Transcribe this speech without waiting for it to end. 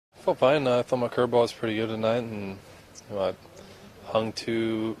Felt fine. I thought my curveball was pretty good tonight, and I hung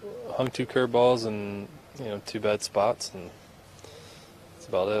two curveballs and two bad spots, and that's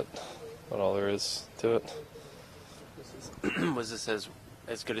about it. About all there is to it. Was this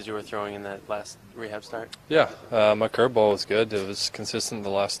as good as you were throwing in that last rehab start? Yeah, my curveball was good. It was consistent the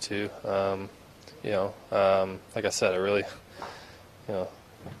last two. Like I said, I really, you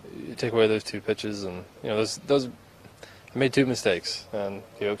take away those two pitches, and those. I made two mistakes, and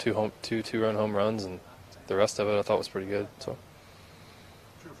two-run home runs, and the rest of it I thought was pretty good. So.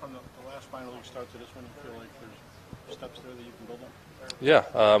 From the last minor league start to this one, you feel like there's steps there that you can build on?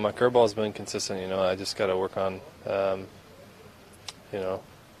 Yeah, my curveball's been consistent. I just got to work on,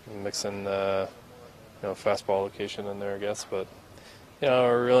 mixing, fastball location in there, I guess. But,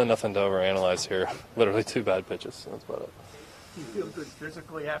 really nothing to overanalyze here. Literally two bad pitches. So that's about it. Do you feel good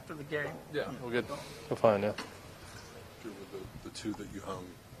physically after the game? Yeah, we're good. We're fine, yeah. The two that you hung,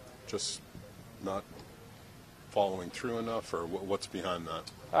 just not following through enough, or what's behind that?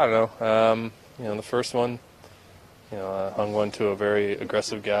 I don't know. The first one, I hung one to a very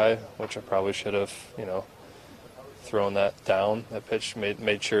aggressive guy, which I probably should have, thrown that down. That pitch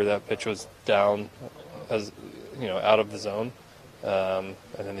made sure that pitch was down, as out of the zone. And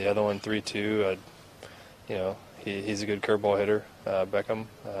then the other one, 3-2. He's a good curveball hitter, Beckham.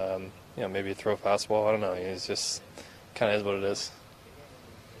 Maybe throw a fastball. I don't know. He's just kind of is what it is.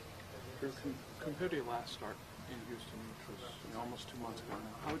 Compared to your last start in Houston, which was almost 2 months ago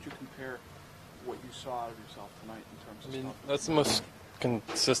now, how would you compare what you saw out of yourself tonight in terms of stuff? That's the most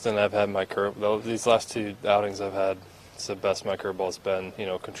consistent I've had my curve. These last two outings I've had, it's the best my curveball's been,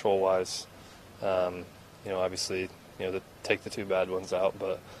 control-wise. Obviously, take the two bad ones out,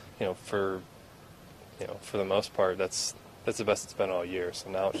 but, for the most part, that's the best it's been all year. So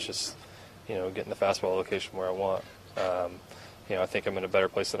now it's just, getting the fastball location where I want. I think I'm in a better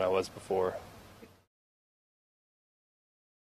place than I was before.